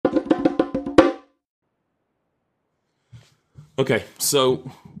Okay, so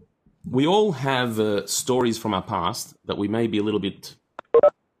we all have stories from our past that we may be a little bit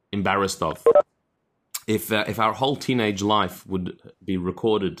embarrassed of. If our whole teenage life would be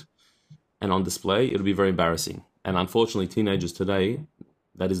recorded and on display, it would be very embarrassing. And unfortunately, teenagers today,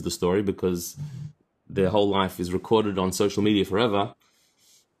 that is the story because their whole life is recorded on social media forever.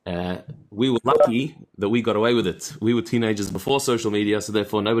 We were lucky that we got away with it. We were teenagers before social media, so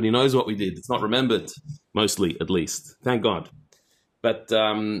therefore nobody knows what we did. It's not remembered, mostly at least. Thank God. But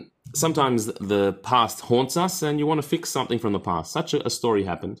sometimes the past haunts us, and you want to fix something from the past. Such a story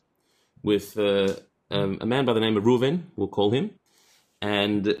happened with a man by the name of Reuven, we'll call him,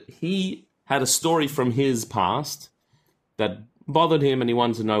 and he had a story from his past that bothered him, and he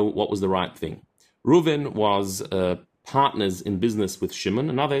wanted to know what was the right thing. Reuven was partners in business with Shimon,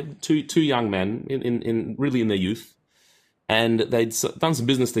 another two young men in really in their youth, and they'd done some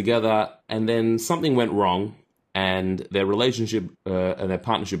business together, and then something went wrong and their relationship and their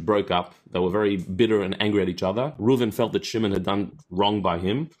partnership broke up. They were very bitter and angry at each other. Reuven felt that Shimon had done wrong by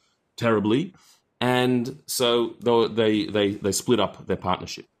him, terribly, and so they split up their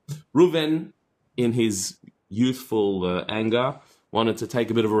partnership. Reuven, in his youthful anger, wanted to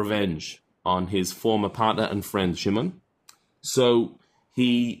take a bit of revenge on his former partner and friend Shimon. So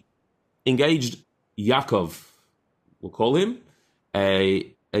he engaged Yaakov, we'll call him,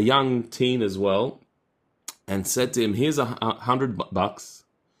 a young teen as well, and said to him, here's $100.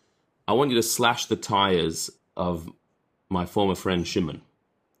 I want you to slash the tires of my former friend Shimon.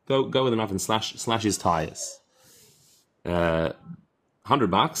 Go with a knife and slash his tires. $100,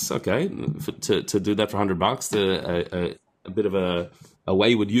 okay, to do that for $100. A bit of a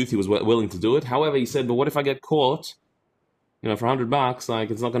wayward youth, he was willing to do it. However, he said, but what if I get caught? For $100,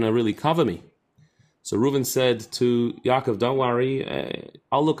 like it's not going to really cover me. So Reuven said to Yaakov, don't worry,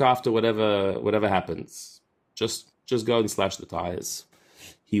 I'll look after whatever happens. Just go and slash the tires.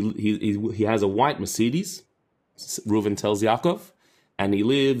 He has a white Mercedes, Reuven tells Yaakov, and he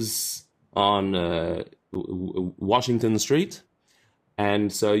lives on Washington Street.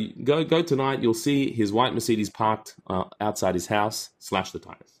 And so go tonight, you'll see his white Mercedes parked outside his house, slash the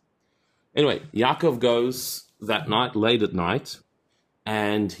tires. Anyway, Yaakov goes that night, late at night,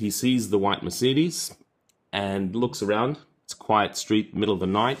 and he sees the white Mercedes and looks around. It's a quiet street, middle of the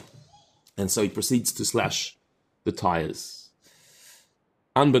night. And so he proceeds to slash the tires.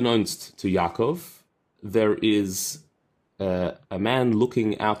 Unbeknownst to Yaakov, there is a man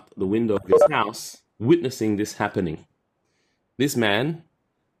looking out the window of his house, witnessing this happening. This man,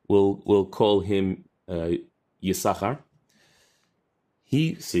 we'll call him Yisachar.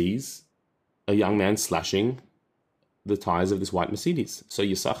 He sees a young man slashing the tires of this white Mercedes. So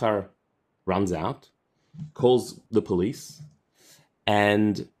Yisachar runs out, calls the police,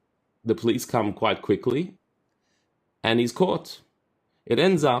 and the police come quite quickly, and he's caught. It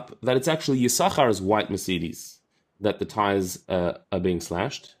ends up that it's actually Yisachar's white Mercedes that the tires are being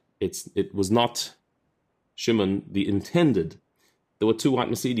slashed. It was not Shimon, the intended. There were two white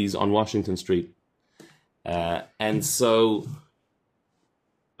Mercedes on Washington Street. And so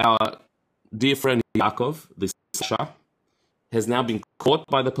our dear friend Yaakov, this slasher, has now been caught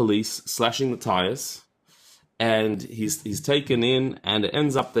by the police slashing the tires, and he's taken in, and it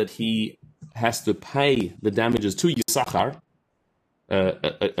ends up that he has to pay the damages to Yisachar,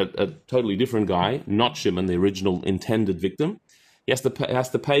 a totally different guy, not Shimon, the original intended victim. He has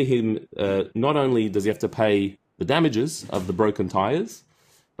to pay him, not only does he have to pay the damages of the broken tires,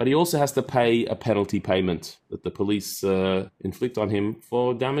 but he also has to pay a penalty payment that the police inflict on him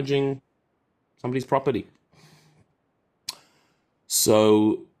for damaging somebody's property.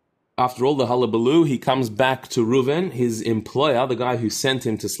 So after all the hullabaloo, he comes back to Reuven, his employer, the guy who sent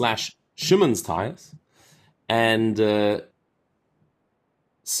him to slash Shimon's tires, and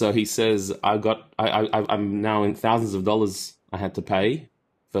so he says, I'm now in thousands of dollars I had to pay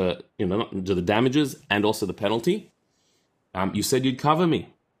for to the damages and also the penalty. You said you'd cover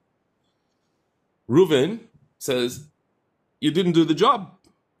me. Reuven says, you didn't do the job.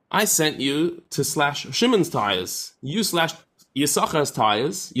 I sent you to slash Shimon's tires. You slashed Yisachar's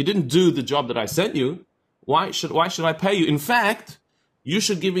tires. You didn't do the job that I sent you. Why should I pay you? In fact, you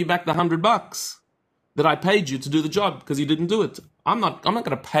should give me back the $100 that I paid you to do the job because you didn't do it. I'm not going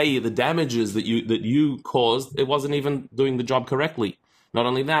to pay the damages that you caused. It wasn't even doing the job correctly. Not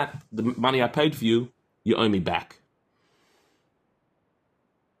only that, the money I paid for you, you owe me back.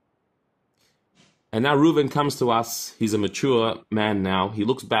 And now Reuven comes to us. He's a mature man now. He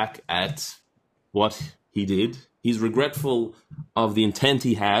looks back at what he did. He's regretful of the intent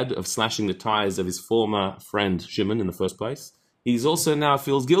he had of slashing the tires of his former friend Shimon in the first place. He's also now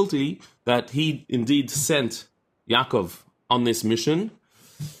feels guilty that he indeed sent Yaakov on this mission.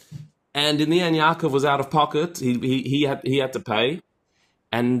 And in the end, Yaakov was out of pocket. He had to pay.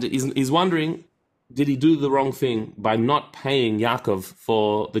 And he's wondering, did he do the wrong thing by not paying Yaakov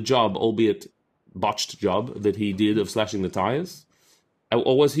for the job, albeit botched job, that he did of slashing the tires?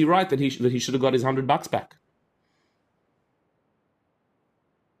 Or was he right that he should have got his $100 back?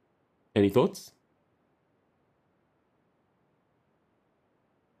 Any thoughts?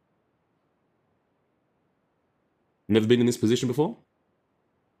 Never been in this position before?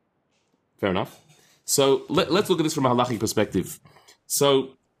 Fair enough. So let's look at this from a halachic perspective.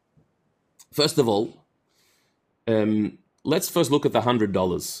 So, first of all, let's first look at the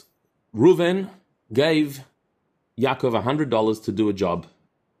 $100. Reuven gave Yaakov $100 to do a job,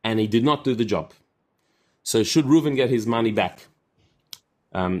 and he did not do the job. So, should Reuven get his money back?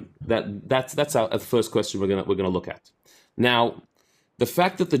 That's the first question we're gonna look at. Now, the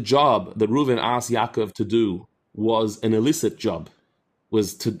fact that the job that Reuven asked Yaakov to do was an illicit job,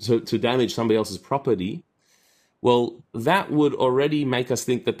 was to damage somebody else's property, well, that would already make us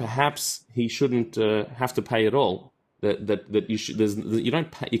think that perhaps he shouldn't have to pay at all. That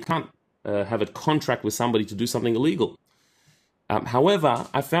you can't have a contract with somebody to do something illegal. However,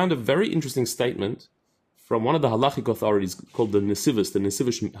 I found a very interesting statement from one of the halachic authorities called the Nesivus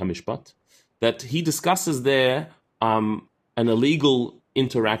Hamishpat, that he discusses there an illegal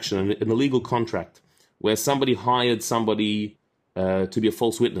interaction, an illegal contract, where somebody hired somebody to be a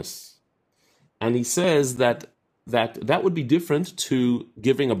false witness. And he says that would be different to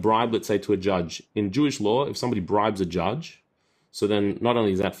giving a bribe, let's say, to a judge. In Jewish law, if somebody bribes a judge, so then not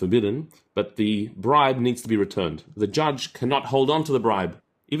only is that forbidden, but the bribe needs to be returned. The judge cannot hold on to the bribe.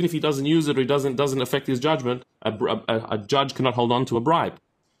 Even if he doesn't use it or he doesn't affect his judgment, a judge cannot hold on to a bribe.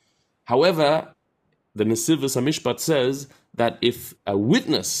 However, the Nesivus HaMishpat says that if a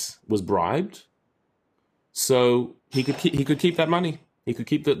witness was bribed, so he could keep that money. He could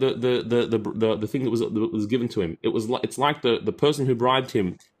keep the thing that was given to him. It's like the person who bribed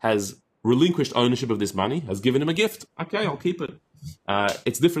him has relinquished ownership of this money, has given him a gift. Okay, I'll keep it.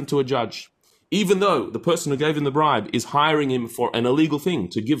 It's different to a judge. Even though the person who gave him the bribe is hiring him for an illegal thing,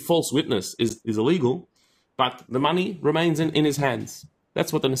 to give false witness is illegal, but the money remains in his hands.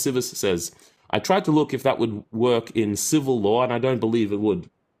 That's what the Nesivus says. I tried to look if that would work in civil law, and I don't believe it would.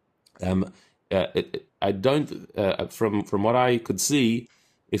 I don't, from what I could see,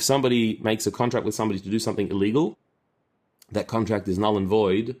 if somebody makes a contract with somebody to do something illegal, that contract is null and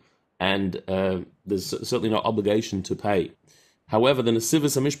void, and there's certainly no obligation to pay. However, the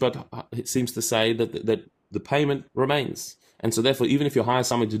Nesivus HaMishpat seems to say that the payment remains. And so therefore, even if you hire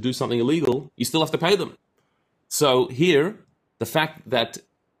someone to do something illegal, you still have to pay them. So here, the fact that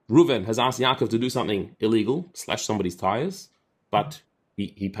Reuven has asked Yaakov to do something illegal, slash somebody's tires, but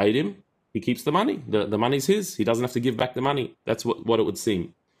he paid him, he keeps the money. The money's his. He doesn't have to give back the money. That's what it would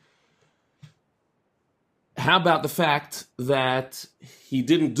seem. How about the fact that he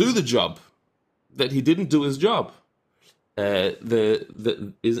didn't do the job? That he didn't do his job?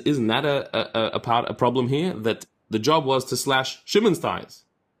 Isn't that a problem here? That the job was to slash Shimon's tires,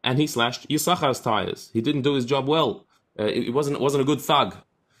 and he slashed Yisachar's tires. He didn't do his job well. It wasn't a good thug.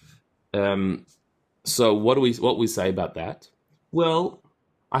 So what do we say about that? Well,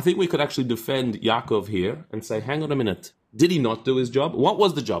 I think we could actually defend Yaakov here and say, hang on a minute, did he not do his job? What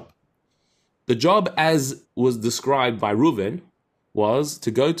was the job? The job, as was described by Reuven, was to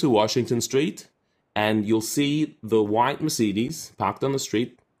go to Washington Street, and you'll see the white Mercedes parked on the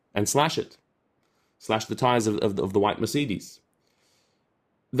street, and slash it. Slash the tires of the white Mercedes.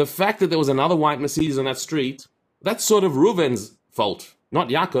 The fact that there was another white Mercedes on that street, that's sort of Reuven's fault, not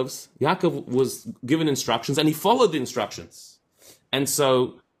Yaakov's. Yaakov was given instructions, and he followed the instructions. And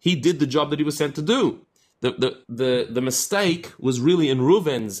so he did the job that he was sent to do. The mistake was really in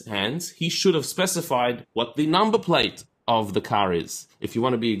Reuven's hands. He should have specified what the number plate of the car is. If you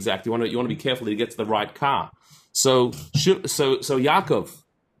want to be exact, you want to be careful that he gets the right car. So Yaakov,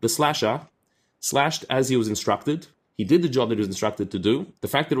 the slasher, slashed as he was instructed. He did the job that he was instructed to do. The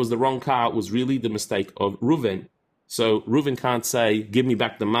fact that it was the wrong car was really the mistake of Reuven. So Reuven can't say, give me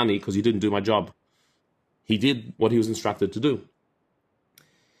back the money because you didn't do my job. He did what he was instructed to do.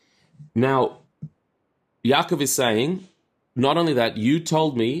 Now, Yaakov is saying, not only that, you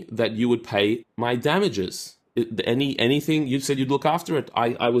told me that you would pay my damages. Anything, you said you'd look after it.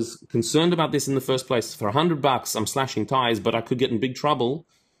 I was concerned about this in the first place. For $100, I'm slashing tires, but I could get in big trouble.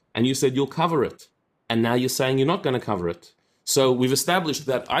 And you said you'll cover it. And now you're saying you're not going to cover it. So we've established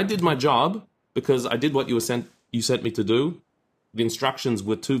that I did my job because I did what you sent me to do. The instructions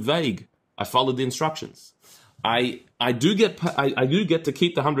were too vague. I followed the instructions. I do get to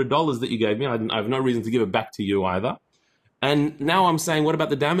keep the $100 that you gave me. I have no reason to give it back to you either. And now I'm saying, what about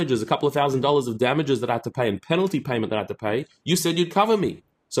the damages? A couple of $1,000 of damages that I had to pay and penalty payment that I had to pay. You said you'd cover me.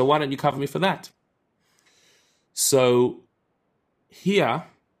 So why don't you cover me for that? So here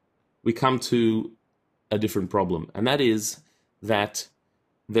we come to a different problem. And that is that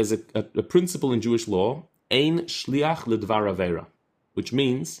there's a principle in Jewish law, ein shliach ledvar avera, which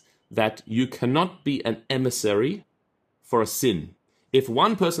means that you cannot be an emissary for a sin. If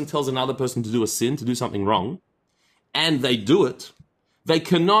one person tells another person to do a sin, to do something wrong, and they do it, they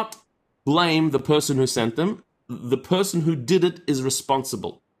cannot blame the person who sent them. The person who did it is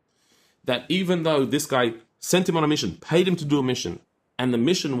responsible. That even though this guy sent him on a mission, paid him to do a mission, and the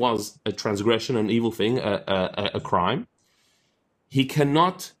mission was a transgression, an evil thing, a crime, he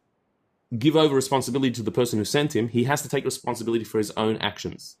cannot give over responsibility to the person who sent him. He has to take responsibility for his own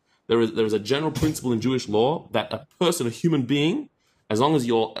actions. There is a general principle in Jewish law that a person, a human being, as long as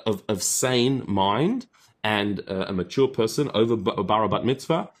you're of sane mind, and a mature person over bar bat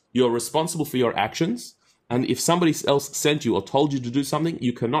mitzvah, you're responsible for your actions. And if somebody else sent you or told you to do something,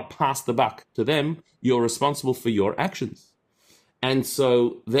 you cannot pass the buck to them. You're responsible for your actions. And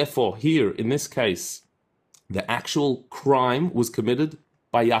so, therefore, here, in this case, the actual crime was committed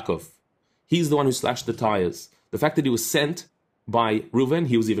by Yaakov. He's the one who slashed the tires. The fact that he was sent by Reuven,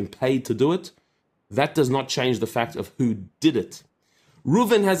 he was even paid to do it, that does not change the fact of who did it.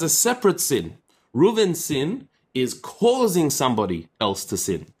 Reuven has a separate sin. Reuven's sin is causing somebody else to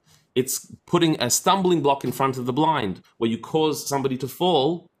sin. It's putting a stumbling block in front of the blind. Where you cause somebody to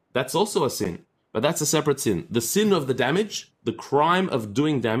fall, that's also a sin. But that's a separate sin. The sin of the damage, the crime of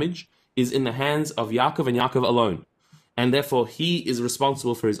doing damage, is in the hands of Yaakov and Yaakov alone. And therefore, he is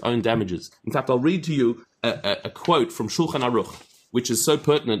responsible for his own damages. In fact, I'll read to you a quote from Shulchan Aruch, which is so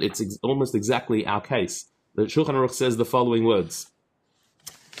pertinent, it's almost exactly our case. The Shulchan Aruch says the following words.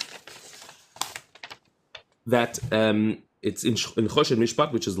 That it's in Choshen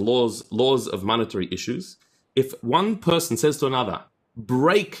Mishpat, which is laws of monetary issues. If one person says to another,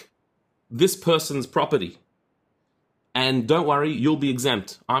 break this person's property, and don't worry, you'll be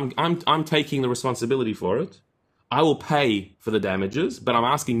exempt. I'm taking the responsibility for it. I will pay for the damages, but I'm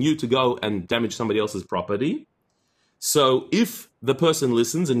asking you to go and damage somebody else's property. So if the person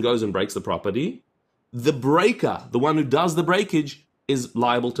listens and goes and breaks the property, the breaker, the one who does the breakage, is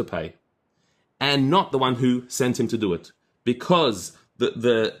liable to pay, and not the one who sent him to do it, because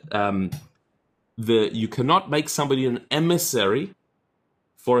you cannot make somebody an emissary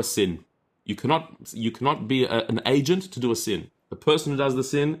for a sin. You cannot be an agent to do a sin. The person who does the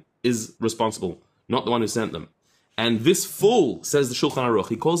sin is responsible, not the one who sent them. And this fool, says the Shulchan Aruch,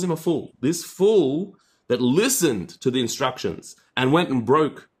 he calls him a fool. This fool that listened to the instructions and went and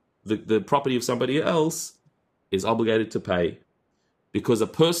broke the property of somebody else is obligated to pay, because a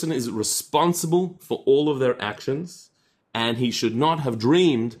person is responsible for all of their actions, and he should not have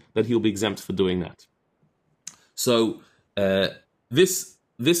dreamed that he'll be exempt for doing that. So this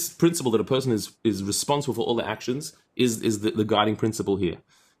principle that a person is responsible for all their actions is the guiding principle here.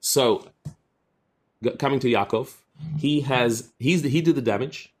 So coming to Yaakov, he did the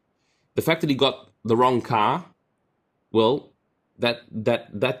damage. The fact that he got the wrong car, well,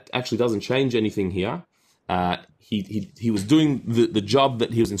 that actually doesn't change anything here. He was doing the job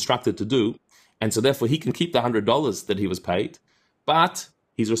that he was instructed to do, and so therefore he can keep the $100 that he was paid, but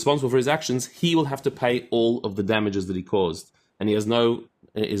he's responsible for his actions. He will have to pay all of the damages that he caused, and he has no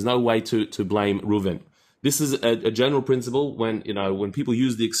way to blame Reuven. This is a general principle when people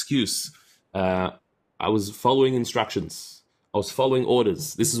use the excuse, I was following instructions, I was following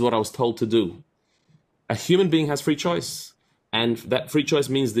orders, this is what I was told to do. A human being has free choice. And that free choice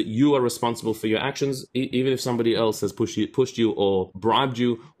means that you are responsible for your actions, even if somebody else has pushed you or bribed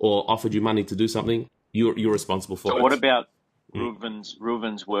you or offered you money to do something. You're responsible for it. So what about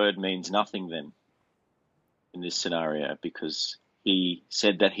Reuven's word means nothing then in this scenario, because he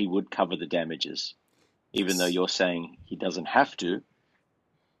said that he would cover the damages, even though you're saying he doesn't have to.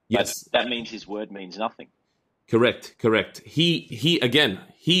 Yes, that means his word means nothing. Correct. He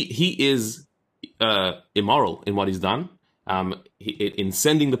is immoral in what he's done. In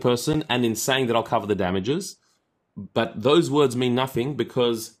sending the person and in saying that I'll cover the damages, but those words mean nothing,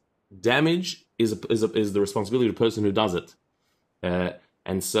 because damage is the responsibility of the person who does it,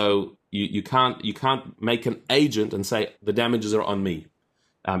 and so you can't make an agent and say the damages are on me.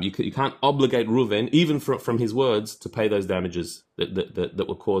 You can't obligate Reuven, even from his words, to pay those damages that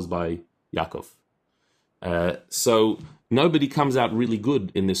were caused by Yaakov. So nobody comes out really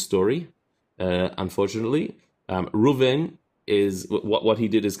good in this story, unfortunately. Reuven is what he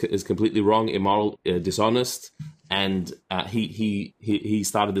did is completely wrong, immoral, dishonest, and he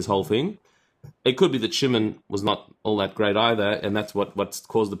started this whole thing. It could be that Shimon was not all that great either, and that's what's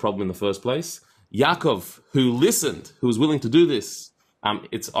caused the problem in the first place. Yaakov, who listened, who was willing to do this,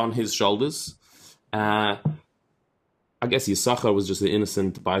 it's on his shoulders. I guess Yisachar was just an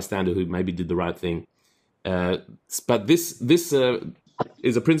innocent bystander who maybe did the right thing. But this is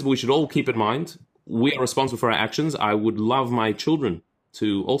a principle we should all keep in mind. We are responsible for our actions. I would love my children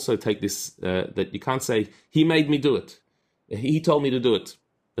to also take this, that you can't say, he made me do it. He told me to do it.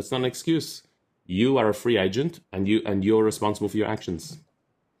 That's not an excuse. You are a free agent, and you're responsible for your actions.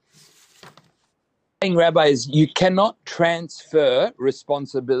 Rabbi, is you cannot transfer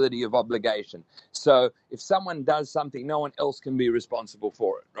responsibility of obligation. So if someone does something, no one else can be responsible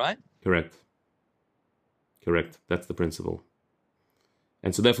for it, right? Correct. That's the principle.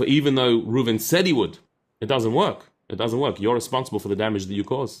 And so therefore, even though Reuven said he would, it doesn't work. It doesn't work. You're responsible for the damage that you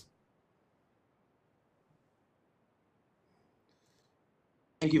cause.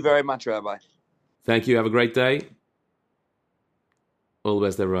 Thank you very much, Rabbi. Thank you. Have a great day. All the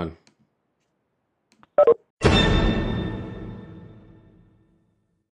best, everyone.